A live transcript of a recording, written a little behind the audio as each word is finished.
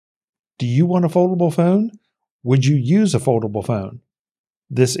Do you want a foldable phone? Would you use a foldable phone?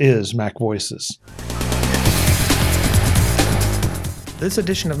 This is MacVoices. This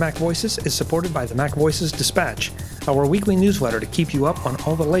edition of MacVoices is supported by the MacVoices Dispatch, our weekly newsletter to keep you up on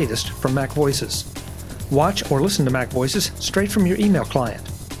all the latest from MacVoices. Watch or listen to MacVoices straight from your email client.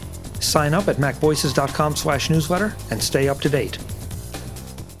 Sign up at macvoices.com/newsletter and stay up to date.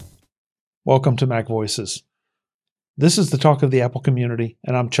 Welcome to MacVoices. This is the talk of the Apple community,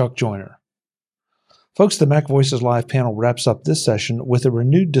 and I'm Chuck Joyner. Folks, the MacVoices Live panel wraps up this session with a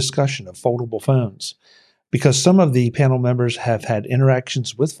renewed discussion of foldable phones, because some of the panel members have had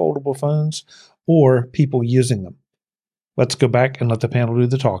interactions with foldable phones or people using them. Let's go back and let the panel do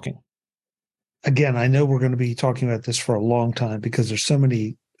the talking. Again, I know we're going to be talking about this for a long time because there's so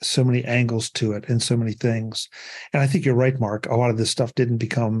many angles to it and so many things. And I think you're right, Mark. A lot of this stuff didn't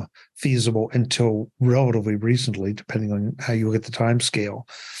become feasible until relatively recently, depending on how you look at the time scale.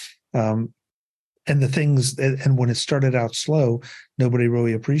 And the things, and when it started out slow, nobody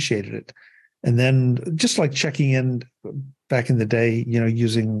really appreciated it. And then just like checking in back in the day,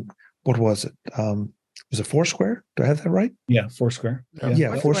 using, what was it? Was it Foursquare? Do I have that right? Yeah, Foursquare.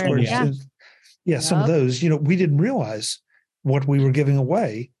 Yeah, Foursquare. Yeah, some of those, we didn't realize what we were giving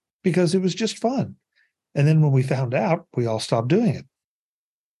away because it was just fun. And then when we found out, we all stopped doing it.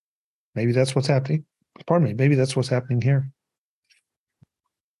 Maybe that's what's happening. Maybe that's what's happening here.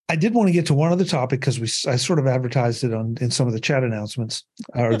 I did want to get to one other topic because I sort of advertised it in some of the chat announcements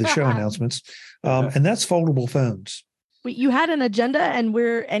or the show announcements, and that's foldable phones. Wait, you had an agenda and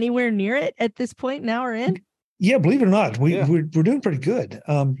we're anywhere near it at this point now we're in? Yeah, believe it or not, we're doing pretty good.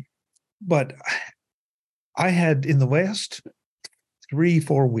 But I had, in the last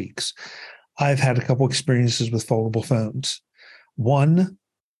 3-4 weeks, I've had a couple experiences with foldable phones. One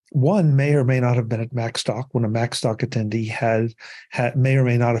may or may not have been at MacStock when a MacStock attendee may or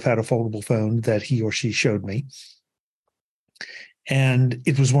may not have had a foldable phone that he or she showed me. And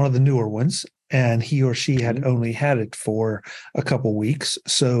it was one of the newer ones, and he or she had only had it for a couple weeks.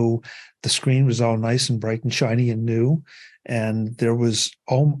 So the screen was all nice and bright and shiny and new, and there was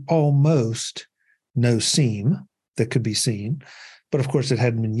almost no seam that could be seen. But of course, it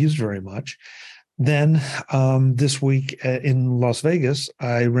hadn't been used very much. Then this week in Las Vegas,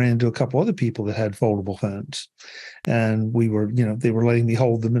 I ran into a couple other people that had foldable phones, and they were letting me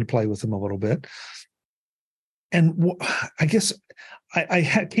hold them and play with them a little bit. And I guess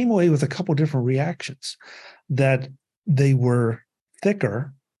I came away with a couple different reactions, that they were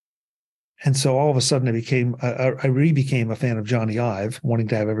thicker. And so all of a sudden I really became a fan of Johnny Ive, wanting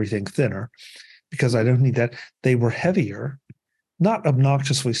to have everything thinner, because I don't need that. They were heavier, not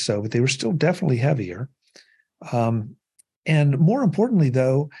obnoxiously so, but they were still definitely heavier. And more importantly,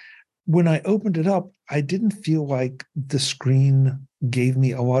 though, when I opened it up, I didn't feel like the screen gave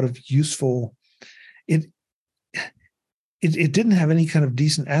me a lot of useful. It didn't have any kind of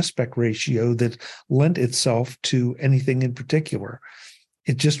decent aspect ratio that lent itself to anything in particular.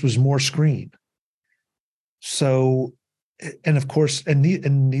 It just was more screen. So, and of course, and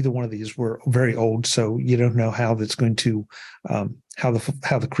neither one of these were very old, so you don't know how that's going to, how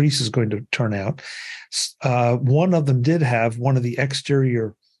the crease is going to turn out. One of them did have one of the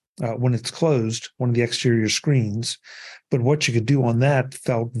exterior, when it's closed, one of the exterior screens, but what you could do on that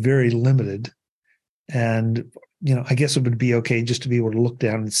felt very limited. And I guess it would be okay just to be able to look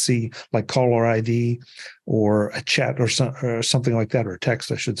down and see like caller ID or a chat or something like that, or a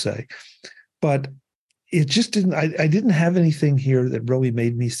text, I should say. But it just didn't, I didn't have anything here that really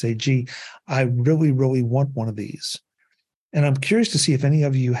made me say, gee, I really, really want one of these. And I'm curious to see if any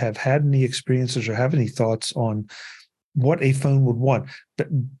of you have had any experiences or have any thoughts on what a phone would want. But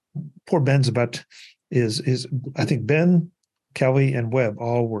poor Ben's is I think Ben, Kelly, and Webb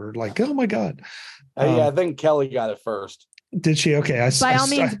all were like, oh my God. Yeah, I think Kelly got it first. Did she? Okay. By all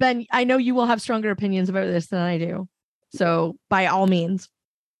means, Ben, I know you will have stronger opinions about this than I do. So by all means.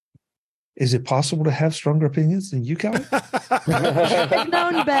 Is it possible to have stronger opinions than you, Kelly? I've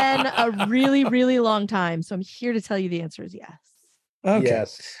known Ben a really, really long time. So I'm here to tell you the answer is yes. Okay.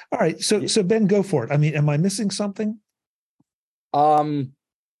 Yes. All right. So Ben, go for it. I mean, am I missing something?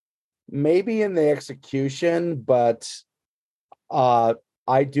 Maybe in the execution, but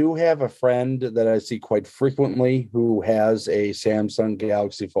I do have a friend that I see quite frequently who has a Samsung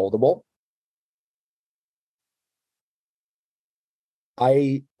Galaxy Foldable.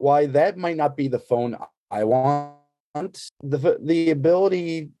 Why that might not be the phone I want. The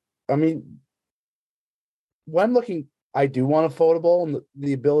ability, I mean, when I'm looking, I do want a foldable, and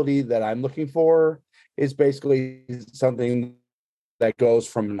the ability that I'm looking for is basically something that goes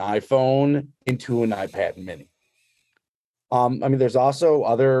from an iPhone into an iPad mini. I mean, there's also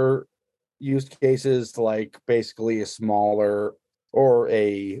other use cases like basically a smaller or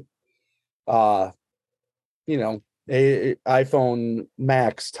a you know, a iPhone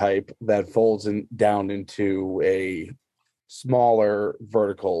Max type that folds down into a smaller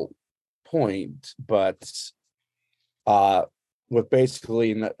vertical point, but with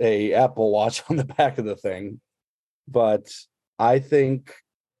basically a Apple Watch on the back of the thing. But I think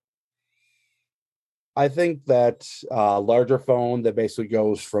that larger phone that basically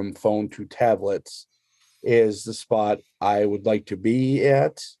goes from phone to tablets is the spot I would like to be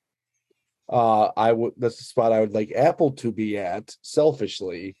at. That's the spot I would like Apple to be at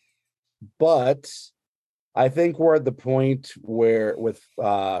selfishly, but I think we're at the point where with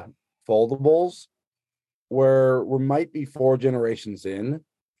foldables where we might be 4 generations in,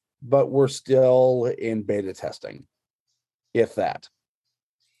 but we're still in beta testing, if that.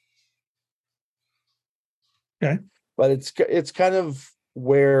 Okay. But it's kind of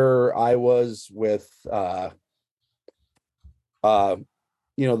where I was with the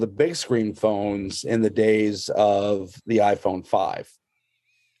big screen phones in the days of the iPhone 5.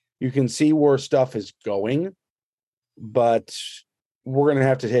 You can see where stuff is going, but we're going to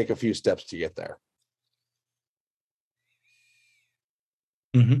have to take a few steps to get there.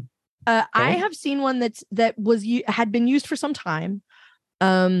 Mm-hmm. I have seen one that had been used for some time.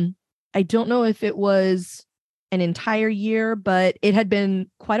 I don't know if it was an entire year, but it had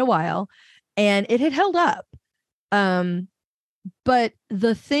been quite a while, and it had held up. But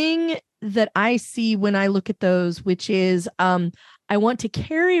the thing that I see when I look at those, which is I want to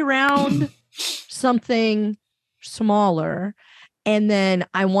carry around something smaller, and then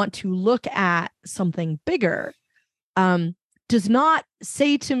I want to look at something bigger, does not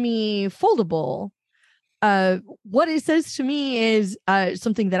say to me foldable. What it says to me is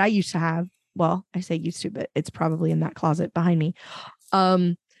something that I used to have. Well, I say used to, but it's probably in that closet behind me,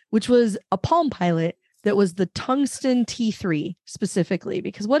 which was a Palm Pilot that was the tungsten T3 specifically,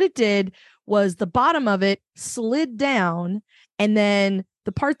 because what it did was the bottom of it slid down, and then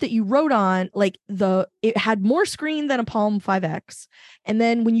the part that you wrote on, it had more screen than a Palm 5X. And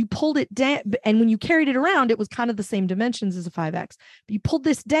then when you pulled it down and when you carried it around, it was kind of the same dimensions as a 5X. But you pulled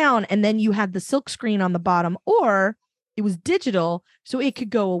this down, and then you had the silk screen on the bottom, or it was digital, so it could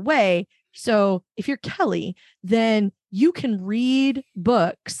go away. So if you're Kelly, then you can read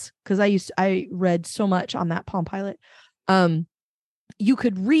books, because I read so much on that Palm Pilot. You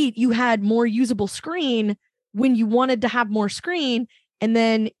could read, you had more usable screen when you wanted to have more screen, and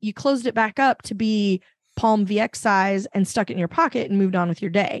then you closed it back up to be Palm VX size and stuck it in your pocket and moved on with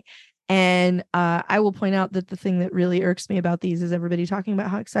your day. And I will point out that the thing that really irks me about these is everybody talking about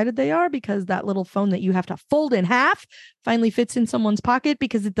how excited they are because that little phone that you have to fold in half finally fits in someone's pocket,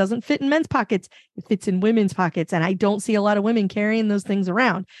 because it doesn't fit in men's pockets. It fits in women's pockets. And I don't see a lot of women carrying those things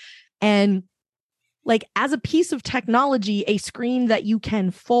around. And as a piece of technology, a screen that you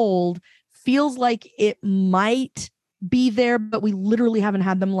can fold feels like it might be there, but we literally haven't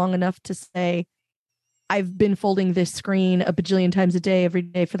had them long enough to say, I've been folding this screen a bajillion times a day, every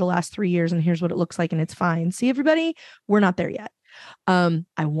day for the last 3 years, and here's what it looks like, and it's fine. See, everybody, we're not there yet. I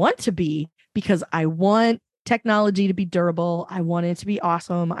want to be, because I want technology to be durable. I want it to be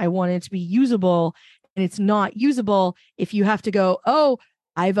awesome. I want it to be usable, and it's not usable if you have to go, oh,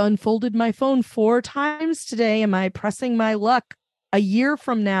 I've unfolded my phone 4 times today. Am I pressing my luck a year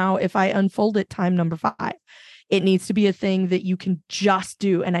from now if I unfold it time number 5? It needs to be a thing that you can just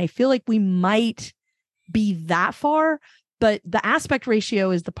do. And I feel like we might be that far, but the aspect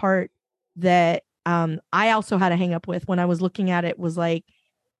ratio is the part that I also had a hang up with when I was looking at it. Was like,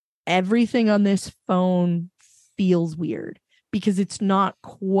 everything on this phone feels weird because it's not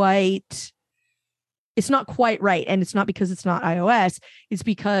quite right. And it's not because it's not iOS, it's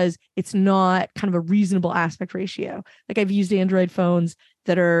because it's not kind of a reasonable aspect ratio. Like, I've used Android phones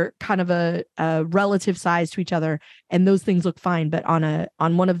that are kind of a relative size to each other, and those things look fine. But on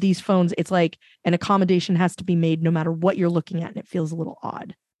one of these phones, it's like an accommodation has to be made no matter what you're looking at, and it feels a little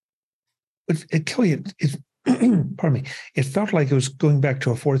odd. But Kelly, pardon me, it felt like it was going back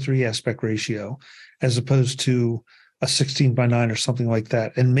to a 4:3 aspect ratio as opposed to a 16:9 or something like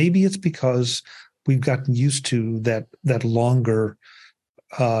that. And maybe it's because we've gotten used to that longer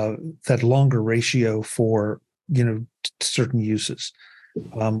ratio for certain uses,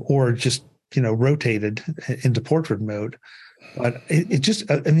 or just rotated into portrait mode. But it just,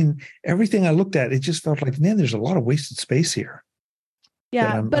 everything I looked at, it just felt like, man, there's a lot of wasted space here.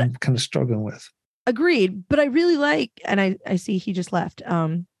 Yeah, I'm kind of struggling with. Agreed, but I really like, and I see he just left.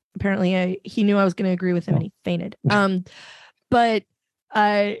 Apparently, he knew I was going to agree with him, and he fainted. But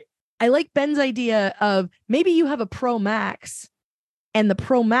I like Ben's idea of maybe you have a Pro Max and the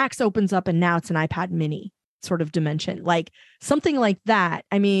Pro Max opens up and now it's an iPad mini sort of dimension, like something like that.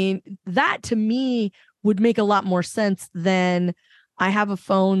 I mean, that to me would make a lot more sense than I have a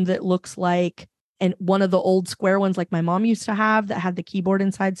phone that looks like and one of the old square ones like my mom used to have that had the keyboard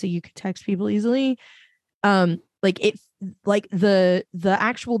inside so you could text people easily. Like the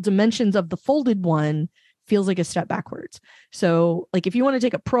actual dimensions of the folded one feels like a step backwards. So like if you want to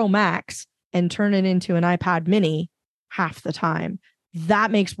take a Pro Max and turn it into an iPad mini half the time,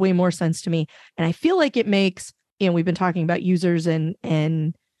 that makes way more sense to me. And I feel like it makes, we've been talking about users and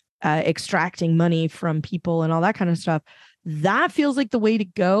extracting money from people and all that kind of stuff. That feels like the way to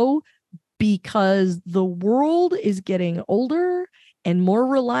go, because the world is getting older and more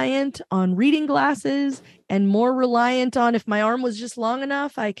reliant on reading glasses and more reliant on, if my arm was just long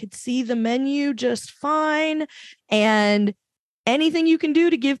enough, I could see the menu just fine. And anything you can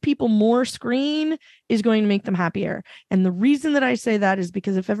do to give people more screen is going to make them happier. And the reason that I say that is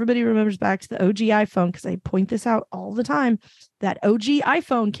because if everybody remembers back to the OG iPhone, because I point this out all the time, that OG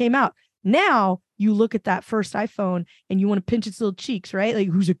iPhone came out. Now you look at that first iPhone and you want to pinch its little cheeks, right? Like,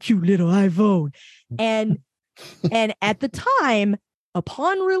 who's a cute little iPhone? And at the time,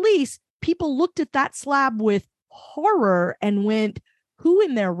 upon release, people looked at that slab with horror and went, who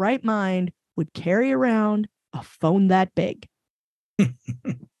in their right mind would carry around a phone that big?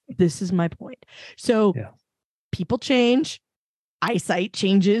 This is my point. So people change, eyesight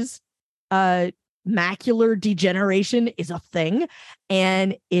changes, macular degeneration is a thing.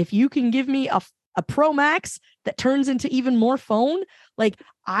 And if you can give me a Pro Max that turns into even more phone, like,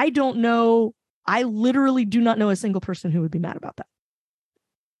 I don't know. I literally do not know a single person who would be mad about that.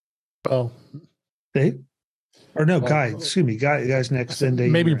 Oh, Dave? Or no, Guy, excuse me. Guy's next. Then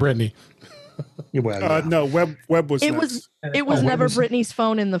Dave. Maybe Brittany. Yeah. No, Webb was next. It was never Brittany's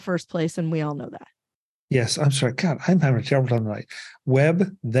phone in the first place, and we all know that. Yes, I'm sorry. God, I'm having a terrible time tonight.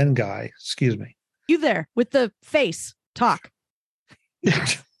 Webb, then Guy. Excuse me. You there with the face. Talk.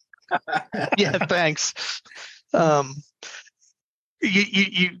 Yeah, thanks.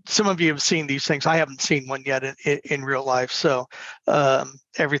 You some of you have seen these things. I haven't seen one yet in real life. So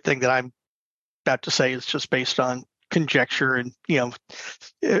everything that I'm about to say is just based on conjecture, and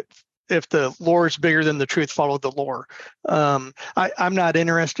if the lore is bigger than the truth, follow the lore. I'm not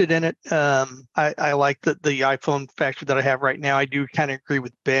interested in it. I like the iPhone factor that I have right now. I do kind of agree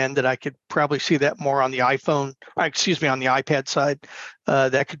with Ben that I could probably see that more on the on the iPad side.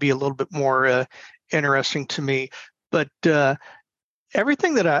 That could be a little bit more interesting to me. But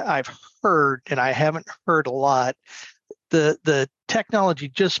everything that I've heard, and I haven't heard a lot, the technology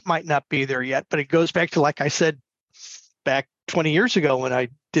just might not be there yet. But it goes back to, like I said, back 20 years ago when I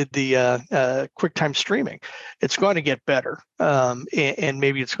did the QuickTime streaming. It's going to get better, and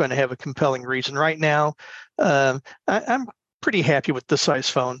maybe it's going to have a compelling reason. Right now, I'm pretty happy with the size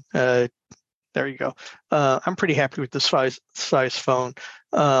phone. There you go. I'm pretty happy with the size phone.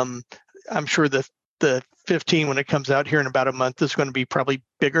 I'm sure the 15, when it comes out here in about a month, is going to be probably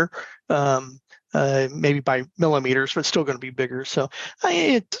bigger, maybe by millimeters, but still going to be bigger. So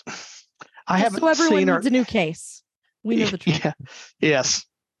I haven't so everyone seen needs a new case. We know the truth. Yeah. Yes.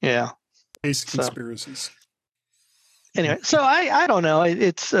 Yeah. Case conspiracies. Anyway, so I don't know.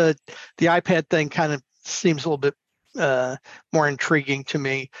 It's the iPad thing kind of seems a little bit more intriguing to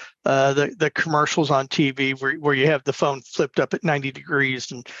me. The commercials on TV where you have the phone flipped up at 90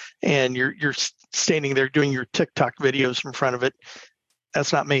 degrees and you're standing there doing your TikTok videos in front of it.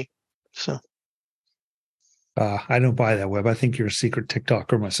 That's not me. So I don't buy that, Webb. I think you're a secret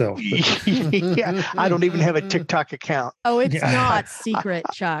TikToker myself. Yeah, I don't even have a TikTok account. Oh, it's not secret,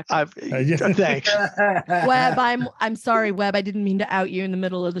 Chuck. Thanks. Webb, I'm sorry, Webb. I didn't mean to out you in the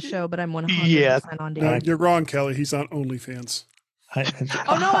middle of the show, but I'm 100% on to you. No, you're wrong, Kelly. He's on OnlyFans.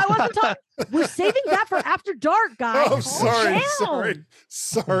 Oh no, I wasn't talking. We're saving that for after dark, guys. Oh, sorry.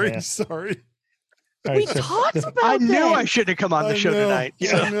 We talked about I knew this. I shouldn't have come on the show tonight.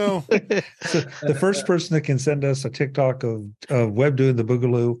 I know. So the first person that can send us a TikTok of Webb doing the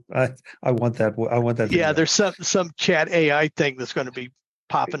boogaloo, I want that. I want that. Yeah, video. there's some chat AI thing that's going to be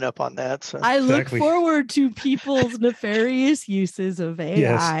popping up on that. So I look forward to people's nefarious uses of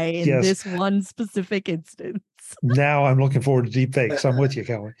AI in this one specific instance. Now I'm looking forward to deep fakes. I'm with you,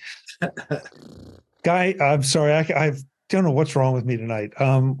 Kelly. Guy, I'm sorry. I don't know what's wrong with me tonight.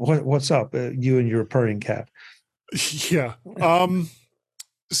 What's up? You and your purring cat. Yeah.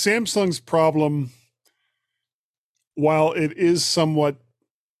 Samsung's problem, while it is somewhat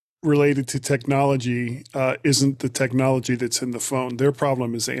related to technology, isn't the technology that's in the phone. Their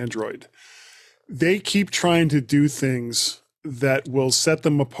problem is Android. They keep trying to do things that will set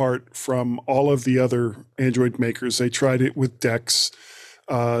them apart from all of the other Android makers. They tried it with DeX.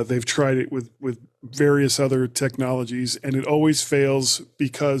 They've tried it with various other technologies, and it always fails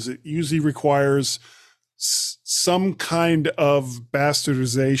because it usually requires some kind of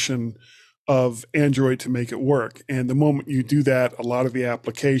bastardization of Android to make it work. And the moment you do that, a lot of the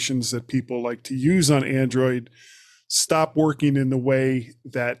applications that people like to use on Android stop working in the way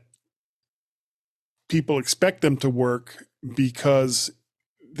that people expect them to work, because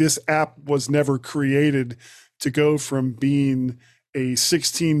this app was never created to go from being a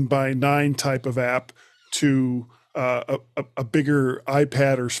 16 by 9 type of app to a bigger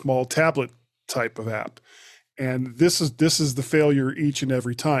iPad or small tablet type of app. And this is the failure each and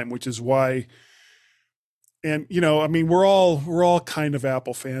every time, which is why. And I mean, we're all kind of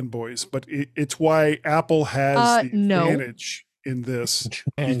Apple fanboys, but it's why Apple has the advantage in this,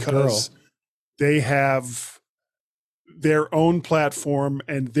 because they have their own platform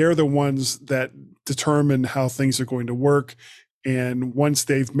and they're the ones that determine how things are going to work. And once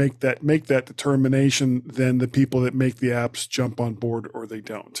they've make that determination, then the people that make the apps jump on board or they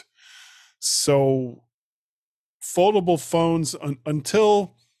don't. So foldable phones,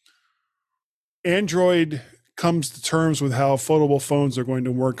 until Android comes to terms with how foldable phones are going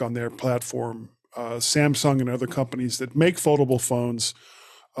to work on their platform, Samsung and other companies that make foldable phones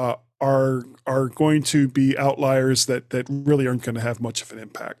are going to be outliers that really aren't going to have much of an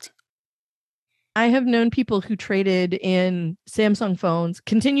impact. I have known people who traded in Samsung phones,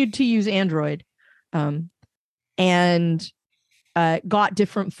 continued to use Android, and got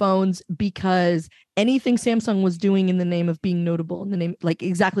different phones because anything Samsung was doing in the name of being notable, in the name, like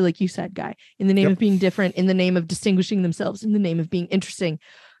exactly like you said, Guy, in the name of being different, in the name of distinguishing themselves, in the name of being interesting,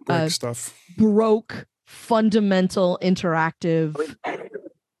 broke fundamental interactive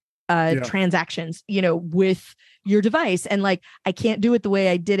transactions, with your device. And like, I can't do it the way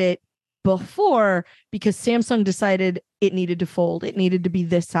I did it before because Samsung decided it needed to fold. It needed to be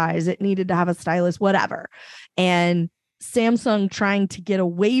this size. It needed to have a stylus, whatever. And Samsung trying to get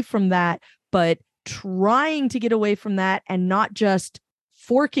away from that, but trying to get away from that and not just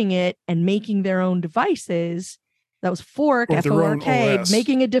forking it and making their own devices. That was fork, F-O-R-K,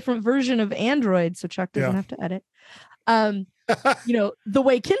 making a different version of Android so Chuck doesn't have to edit. The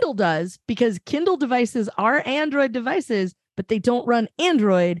way Kindle does, because Kindle devices are Android devices, but they don't run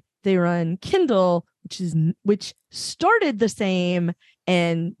Android. They run Kindle, which started the same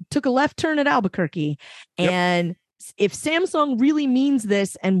and took a left turn at Albuquerque. And if Samsung really means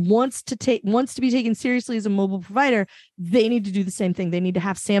this and wants to be taken seriously as a mobile provider, they need to do the same thing. They need to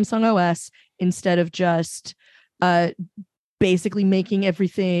have Samsung OS instead of just basically making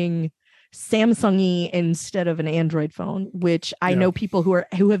everything Samsung-y instead of an Android phone, which I know people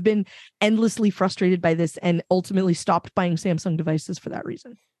who have been endlessly frustrated by this and ultimately stopped buying Samsung devices for that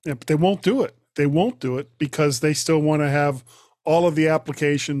reason. Yeah, but they won't do it. They won't do it because they still want to have all of the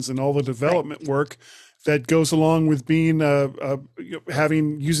applications and all the development work that goes along with being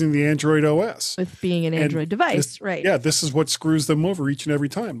using the Android OS. With being an Android device, right? Yeah, this is what screws them over each and every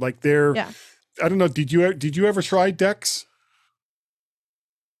time. Like I don't know, did you ever try DeX?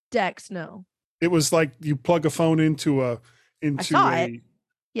 DeX, no. It was like you plug a phone into I saw it.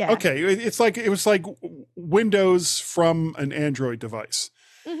 Yeah. Okay, it was like Windows from an Android device.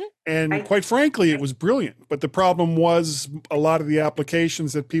 Mm-hmm. And quite frankly, it was brilliant. But the problem was a lot of the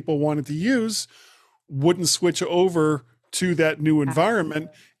applications that people wanted to use wouldn't switch over to that new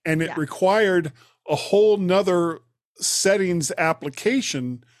environment. And it required a whole nother settings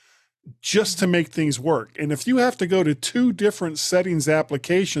application just to make things work. And if you have to go to 2 different settings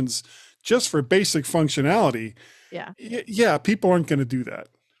applications just for basic functionality, people aren't going to do that.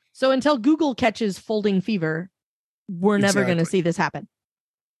 So until Google catches folding fever, we're never going to see this happen.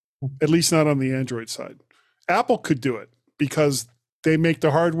 At least not on the Android side. Apple could do it because they make the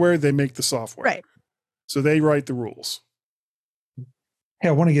hardware, they make the software. Right. So they write the rules. Hey,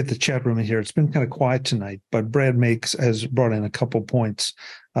 I want to get the chat room in here. It's been kind of quiet tonight, but Brad has brought in a couple points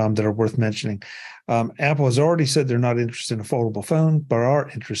that are worth mentioning. Apple has already said they're not interested in a foldable phone, but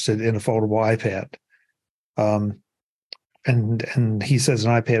are interested in a foldable iPad. And he says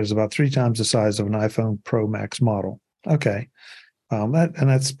an iPad is about 3 times the size of an iPhone Pro Max model. Okay,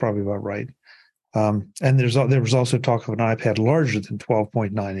 that's probably about right. And there was also talk of an iPad larger than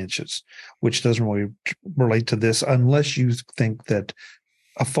 12.9 inches, which doesn't really relate to this unless you think that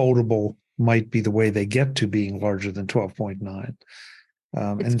a foldable might be the way they get to being larger than 12.9.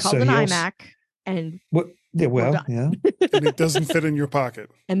 It's called an iMac. And and it doesn't fit in your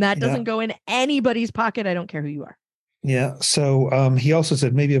pocket. And that doesn't go in anybody's pocket. I don't care who you are. Yeah. So he also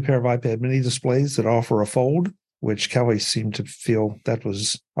said maybe a pair of iPad mini displays that offer a fold. which Kelly seemed to feel that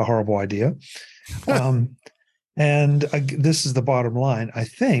was a horrible idea. And this is the bottom line. I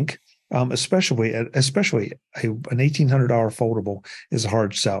think, especially an $1,800 foldable is a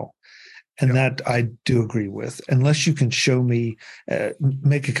hard sell. And that I do agree with, unless you can show me,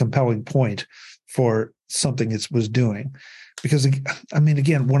 make a compelling point for something it was doing. Because, I mean,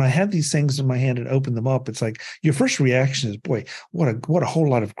 again, when I have these things in my hand and open them up, it's like your first reaction is, boy, what a whole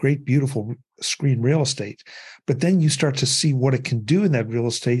lot of great, beautiful screen real estate. But then you start to see what it can do in that real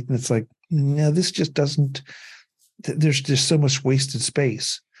estate. And it's like, no, this just doesn't, there's just so much wasted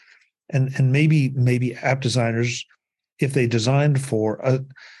space. And maybe app designers, if they designed for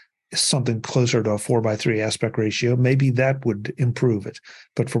something closer to a 4:3 aspect ratio, maybe that would improve it.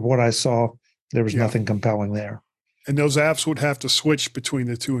 But for what I saw, there was nothing compelling there. And those apps would have to switch between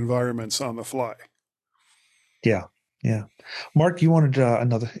the two environments on the fly. Yeah. Mark, you wanted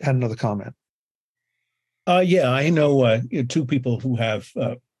had another comment. I know two people who have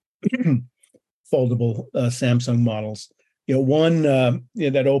foldable Samsung models. One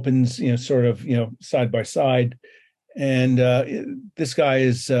that opens sort of side by side, and this guy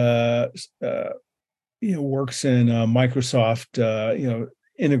is works in a Microsoft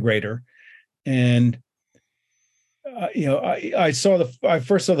integrator, and I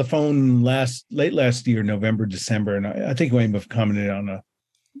first saw the phone late last year, November, December, and I think I may have commented on a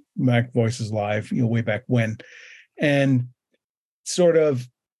MacVoices Live, way back when, and sort of,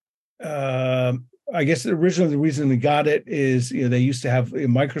 I guess originally the reason we got it is they used to have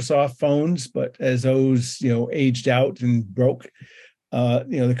Microsoft phones, but as those aged out and broke,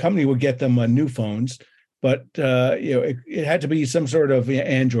 the company would get them new phones, but it had to be some sort of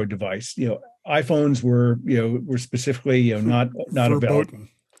Android device. iPhones were specifically not available.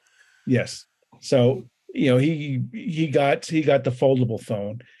 Yes, so he got the foldable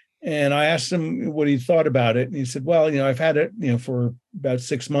phone, and I asked him what he thought about it, and he said, "Well, I've had it for about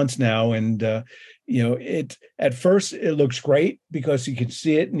 6 months now, and it at first it looks great because you can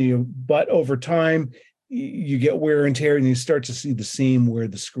see it, but over time you get wear and tear, and you start to see the seam where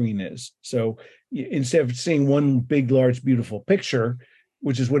the screen is. So instead of seeing one big, large, beautiful picture,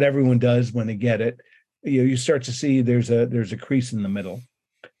 which is what everyone does when they get it, you start to see there's a crease in the middle."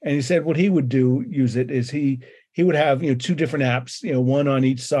 And he said what he would use it is he would have two different apps, one on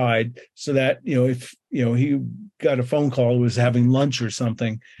each side, so that if he got a phone call, was having lunch or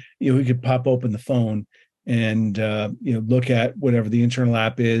something, he could pop open the phone and look at whatever the internal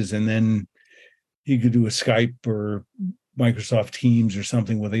app is, and then he could do a Skype or Microsoft Teams or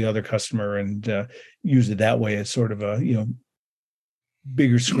something with the other customer and use it that way as sort of a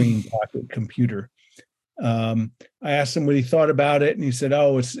bigger screen pocket computer. I asked him what he thought about it, and he said,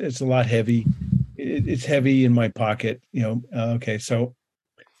 "Oh, it's a lot heavy. It's heavy in my pocket." Okay, so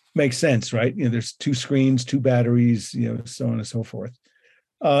makes sense, right? There's two screens, two batteries, so on and so forth.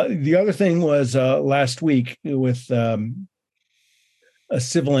 The other thing was last week with a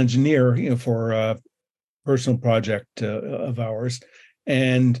civil engineer, for a personal project of ours,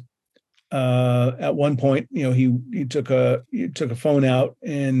 and at one point, he took a phone out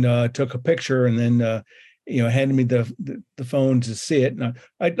and took a picture, and then handed me the phone to see it. And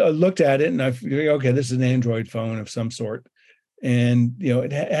I looked at it, and I figured, okay, this is an Android phone of some sort, and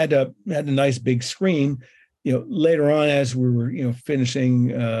it had a nice big screen. Later on, as we were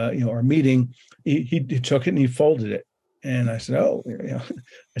finishing our meeting, he took it and he folded it, and I said, "Oh,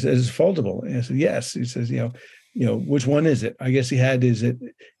 I said, is it foldable?" And I said, "Yes." He says, which one is it? I guess he had, is it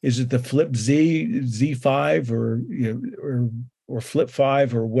the Flip Z5 or Flip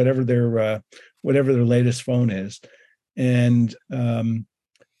 5 or whatever their latest phone is. And I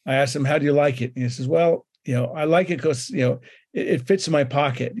asked him, "How do you like it?" And he says, "Well, I like it because it fits in my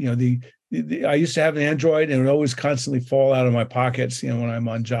pocket. I used to have an Android, and it would always constantly fall out of my pockets, when I'm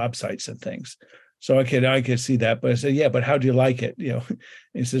on job sites and things. So I could see that." But I said, "Yeah, but how do you like it?" And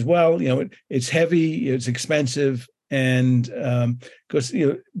he says, "Well, it's heavy, it's expensive, and because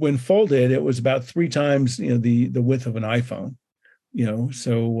when folded, it was about 3 times the width of an iPhone.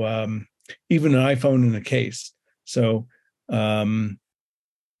 So even an iPhone in a case. So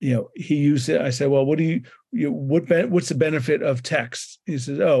he used it. I said, "Well, what's the benefit of text?" He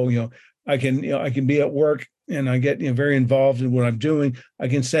says, "Oh, I can be at work, and I get very involved in what I'm doing. I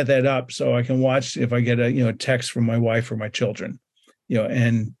can set that up so I can watch if I get a text from my wife or my children."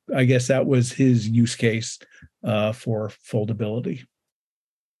 And I guess that was his use case for foldability.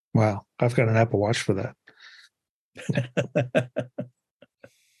 Wow, I've got an Apple Watch for that.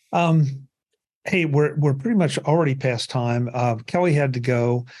 Hey, we're pretty much already past time. Kelly had to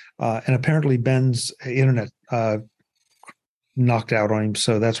go, and apparently Ben's internet knocked out on him.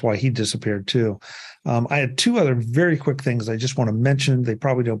 So that's why he disappeared too. I had two other very quick things I just want to mention. They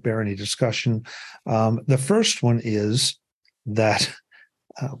probably don't bear any discussion. The first one is that,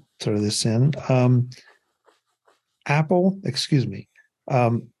 I'll throw this in.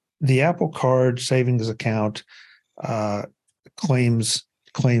 The Apple Card savings account claimed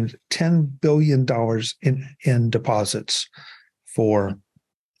 $10 billion in deposits for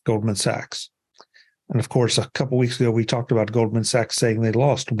Goldman Sachs. And of course, a couple of weeks ago, we talked about Goldman Sachs saying they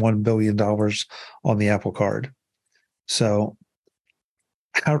lost $1 billion on the Apple Card. So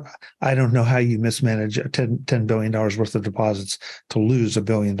I don't know how you mismanage $10 billion worth of deposits to lose $1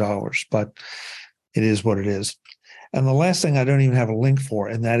 billion, but it is what it is. And the last thing I don't even have a link for,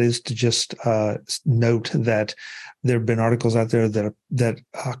 and that is to just note that there have been articles out there that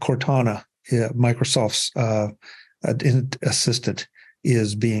Cortana, Microsoft's assistant,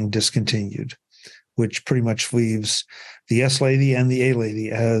 is being discontinued, which pretty much leaves the S lady and the A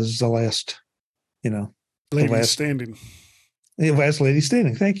lady as the last, standing. The last lady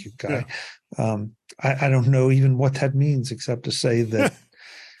standing. Thank you, Guy. Yeah. I don't know even what that means, except to say that,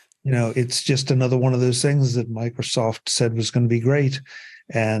 it's just another one of those things that Microsoft said was going to be great,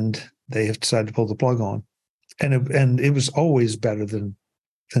 and they have decided to pull the plug on. And it was always better than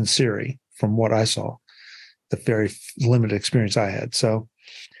Siri, from what I saw, the very limited experience I had. So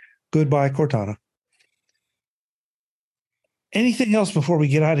goodbye, Cortana. Anything else before we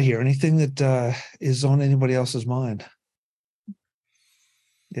get out of here? Anything that is on anybody else's mind?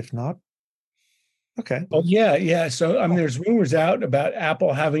 If not, okay. Oh, yeah. So there's rumors out about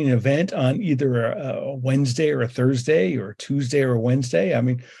Apple having an event on either a Wednesday or a Thursday, or a Tuesday or a Wednesday. I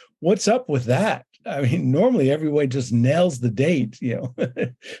mean, what's up with that? I mean, normally everyone just nails the date, Give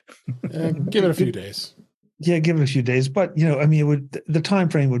it a few days. Yeah, give it a few days. But, the time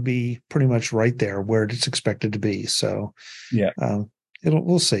frame would be pretty much right there where it's expected to be. So, yeah,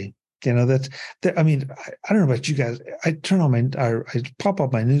 we'll see. I don't know about you guys. I pop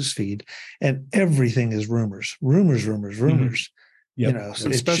up my news feed, and everything is rumors. Mm-hmm. Yep.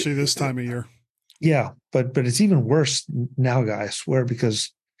 Especially this time of year. Yeah, but it's even worse now, guys. I swear,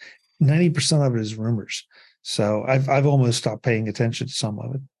 because 90% of it is rumors. So I've almost stopped paying attention to some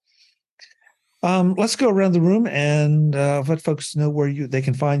of it. Let's go around the room and let folks know where they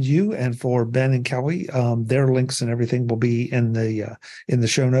can find you. And for Ben and Kelly, their links and everything will be in the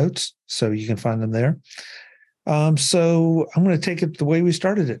show notes, so you can find them there. So I'm going to take it the way we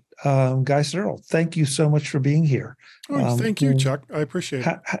started it. Guy Searle, thank you so much for being here. Thank you, Chuck. I appreciate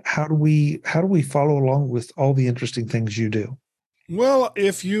it. How do we follow along with all the interesting things you do? Well,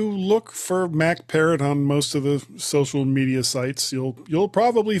 if you look for Mac Parrot on most of the social media sites, you'll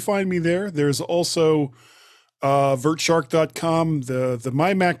probably find me there. There's also vertshark.com, the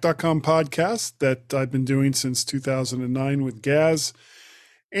mymac.com podcast that I've been doing since 2009 with Gaz,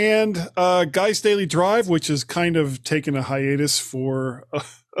 and Guy's Daily Drive, which has kind of taken a hiatus for a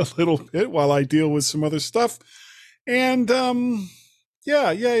little bit while I deal with some other stuff. And Guy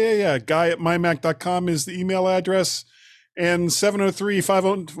at mymac.com is the email address. And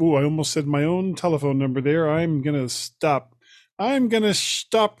 703-50. I almost said my own telephone number there. I'm going to stop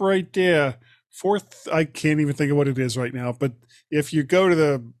right there. I can't even think of what it is right now. But if you go to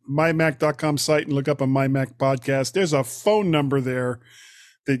the mymac.com site and look up a MyMac podcast, there's a phone number there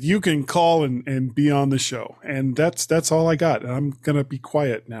that you can call and be on the show. And that's all I got. I'm going to be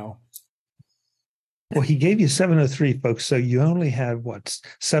quiet now. Well, he gave you 703, folks, so you only have,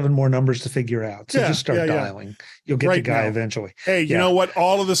 7 more numbers to figure out. So just start dialing. Yeah. You'll get the guy eventually. Hey, you know what?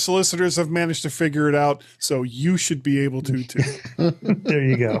 All of the solicitors have managed to figure it out, so you should be able to, too. There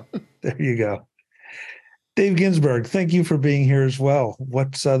you go. Dave Ginsburg, thank you for being here as well.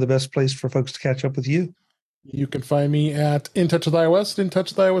 What's the best place for folks to catch up with you? You can find me at In Touch with iOS,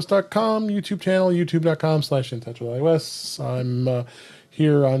 intouchwithios.com, YouTube channel, youtube.com/intouchwithios. I'm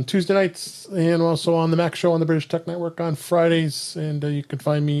here on Tuesday nights and also on the Mac Show on the British Tech Network on Fridays. And you can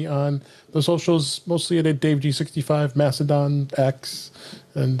find me on the socials, mostly at DaveG65, Mastodon, X,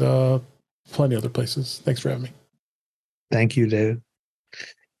 and plenty other places. Thanks for having me. Thank you, David.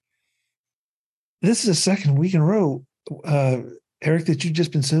 This is the second week in a row, Eric, that you've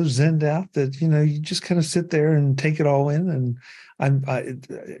just been so zenned out that, you just kind of sit there and take it all in. And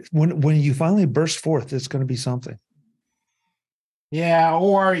when you finally burst forth, it's going to be something. Yeah,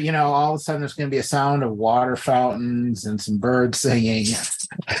 or, all of a sudden there's going to be a sound of water fountains and some birds singing.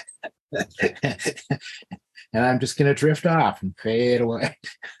 And I'm just going to drift off and fade away.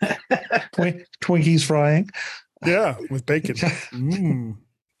 Twinkies frying. Yeah, with bacon. Mm.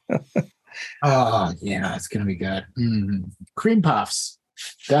 Oh, yeah, it's going to be good. Cream puffs.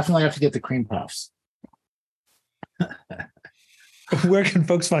 Definitely have to get the cream puffs. Where can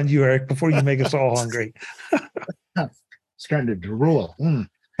folks find you, Eric, before you make us all hungry? Starting to drool.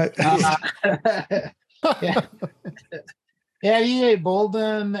 Yeah. Yeah, EA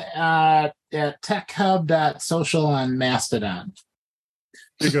Bolden at techhub.social on Mastodon.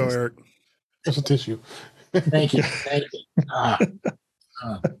 Here you go, Eric. There's a tissue. Thank you. Thank you.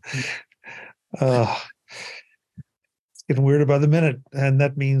 It's getting weirder by the minute, and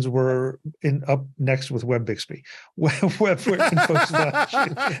that means we're up next with Web Bixby. Where can folks find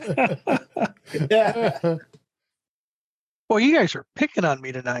you? Yeah. Well, you guys are picking on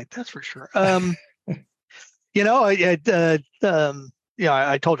me tonight. That's for sure. I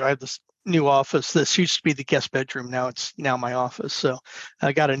told you I have this new office. This used to be the guest bedroom. Now it's my office. So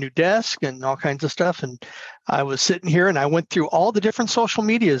I got a new desk and all kinds of stuff. And I was sitting here and I went through all the different social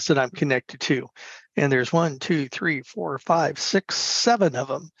medias that I'm connected to. And there's 1, 2, 3, 4, 5, 6, 7 of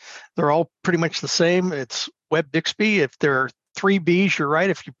them. They're all pretty much the same. It's Web Bixby. If there are 3 B's, you're right.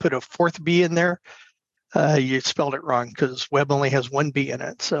 If you put a 4th B in there, you spelled it wrong because web only has 1 B in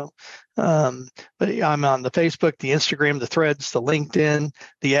it. So, but I'm on the Facebook, the Instagram, the Threads, the LinkedIn,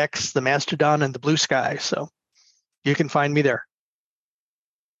 the X, the Mastodon, and the Blue Sky. So you can find me there.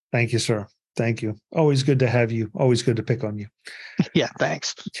 Thank you, sir. Thank you. Always good to have you. Always good to pick on you. Yeah,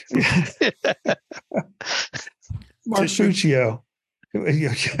 thanks. Mark Puccio.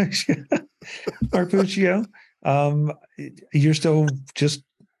 Mark Puccio, you're still just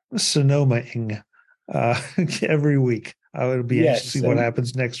Sonoma-ing every week. I would be anxious to see what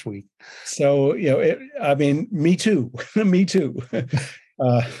happens next week. So, me too. Me too.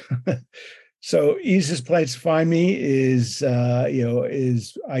 So easiest place to find me is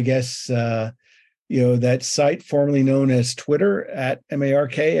I guess, that site formerly known as Twitter at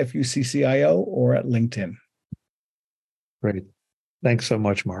MARKFUCCIO or at LinkedIn. Great. Thanks so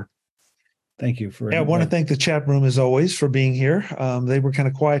much, Mark. Thank you for. Yeah, I want to thank the chat room as always for being here. They were kind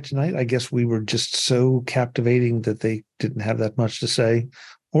of quiet tonight. I guess we were just so captivating that they didn't have that much to say,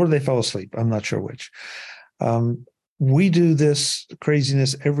 or they fell asleep. I'm not sure which. We do this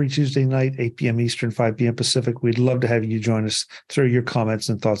craziness every Tuesday night, 8 p.m. Eastern, 5 p.m. Pacific. We'd love to have you join us. Throw your comments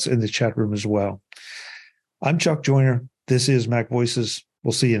and thoughts in the chat room as well. I'm Chuck Joyner. This is MacVoices.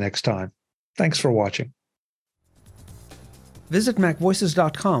 We'll see you next time. Thanks for watching. Visit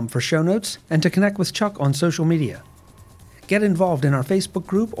MacVoices.com for show notes and to connect with Chuck on social media. Get involved in our Facebook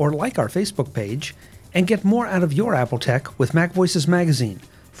group or like our Facebook page, and get more out of your Apple tech with MacVoices Magazine,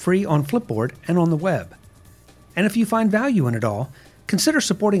 free on Flipboard and on the web. And if you find value in it all, consider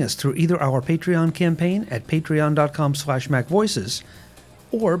supporting us through either our Patreon campaign at patreon.com/MacVoices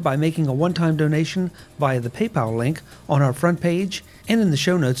or by making a one-time donation via the PayPal link on our front page and in the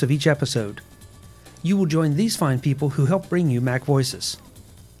show notes of each episode. You will join these fine people who help bring you MacVoices.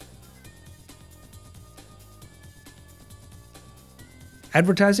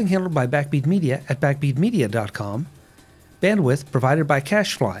 Advertising handled by Backbeat Media at backbeatmedia.com. Bandwidth provided by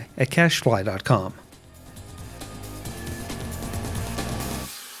CashFly at cashfly.com.